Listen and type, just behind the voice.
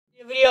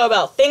Video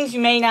about things you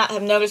may not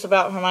have noticed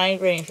about Hermione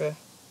Granger.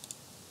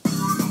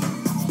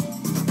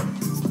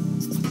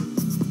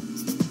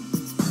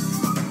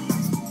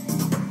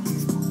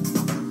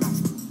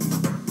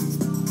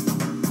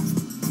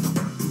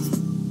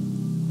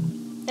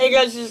 Hey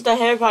guys, this is the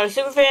Harry Potter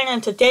Superfan,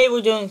 and today we're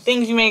doing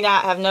things you may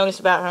not have noticed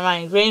about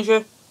Hermione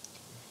Granger.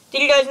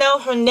 Did you guys know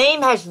her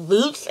name has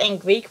roots in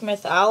Greek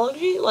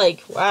mythology?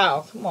 Like,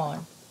 wow, come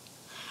on.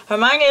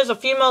 Hermione is a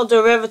female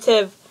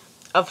derivative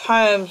of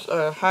Hermes,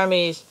 or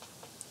Hermes,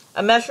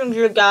 a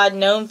messenger god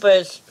known for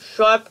his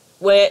sharp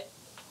wit,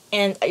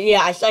 and yeah,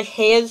 I said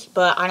his,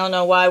 but I don't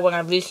know why when I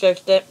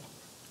researched it,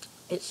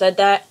 it said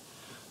that.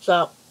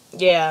 So,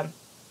 yeah,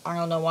 I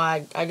don't know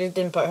why, I just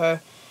didn't put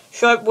her.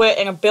 Sharp wit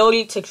and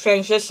ability to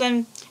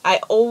transition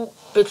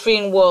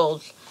between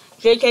worlds.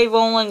 J.K.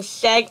 Rowling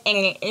said in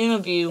an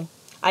interview,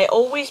 "I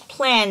always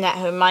planned that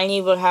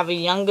Hermione would have a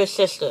younger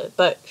sister,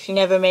 but she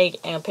never made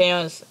an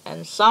appearance,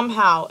 and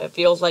somehow it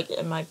feels like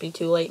it might be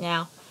too late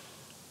now."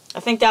 I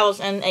think that was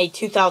in a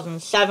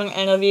 2007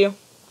 interview,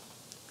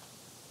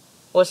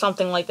 or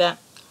something like that.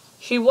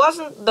 She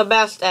wasn't the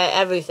best at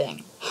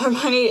everything.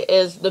 Hermione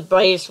is the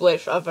brightest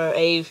witch of her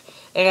age,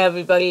 and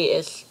everybody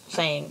is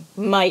saying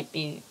might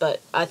be,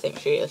 but I think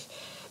she is.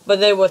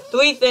 But there were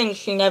 3 things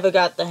she never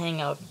got the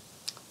hang of.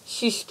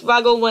 She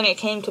struggled when it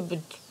came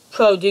to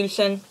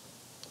producing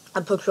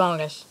a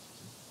Patronus.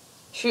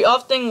 She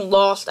often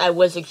lost at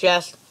Wizard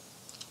Chess,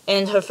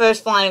 and her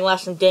first flying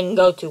lesson didn't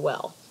go too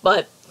well.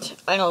 But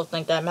I don't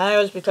think that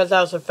matters because that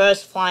was her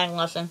first flying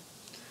lesson.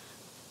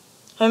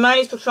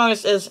 Hermione's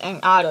Patronus is an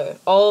otter.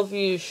 All of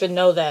you should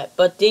know that.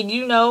 But did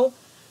you know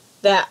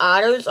that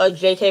otters are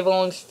J.K.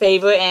 Rowling's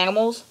favorite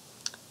animals?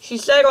 She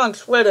said on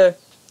Twitter,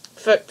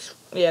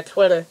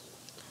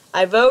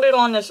 "I voted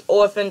on this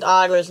orphaned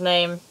otter's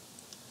name,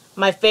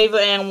 my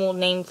favorite animal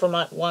named for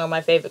one of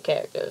my favorite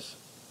characters."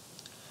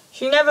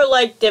 She never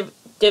liked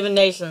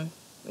divination.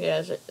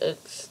 Yes,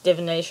 it's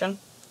divination.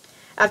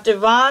 After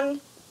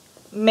Ron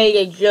made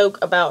a joke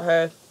about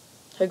her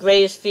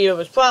greatest fear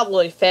was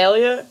probably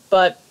failure,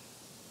 but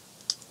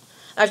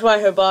that's why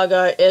her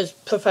bodyguard is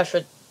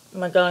Professor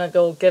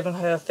McGonagall giving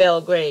her a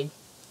fail grade.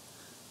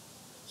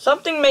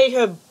 Something made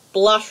her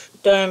blush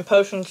during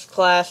potions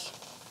class.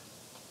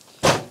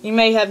 You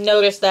may have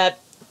noticed that,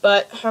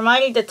 but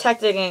Hermione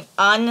detected an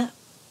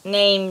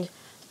unnamed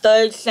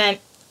third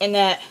scent in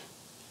that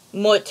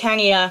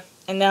Mortenia,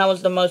 and that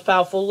was the most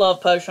powerful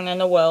love potion in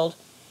the world.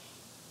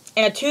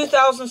 In a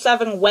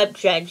 2007 web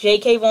check,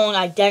 J.K. Rowling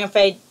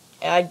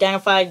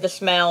identified the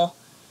smell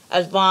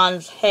as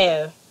Ron's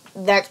hair.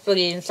 That's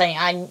pretty insane.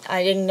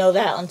 I didn't know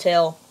that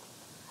until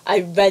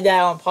I read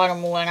that on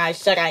Pottermore, and I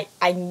said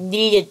I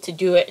needed to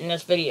do it in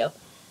this video.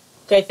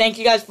 Okay, thank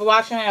you guys for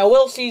watching, and I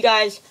will see you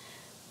guys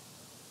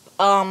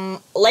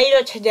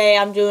later today.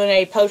 I'm doing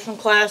a potion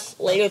class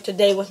later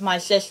today with my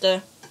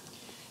sister.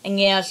 And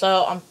yeah,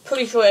 so I'm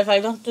pretty sure if I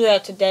don't do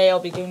that today, I'll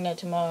be doing that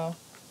tomorrow.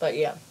 But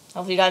yeah,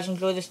 hopefully you guys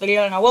enjoyed this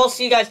video, and I will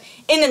see you guys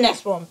in the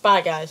next one. Bye,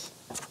 guys.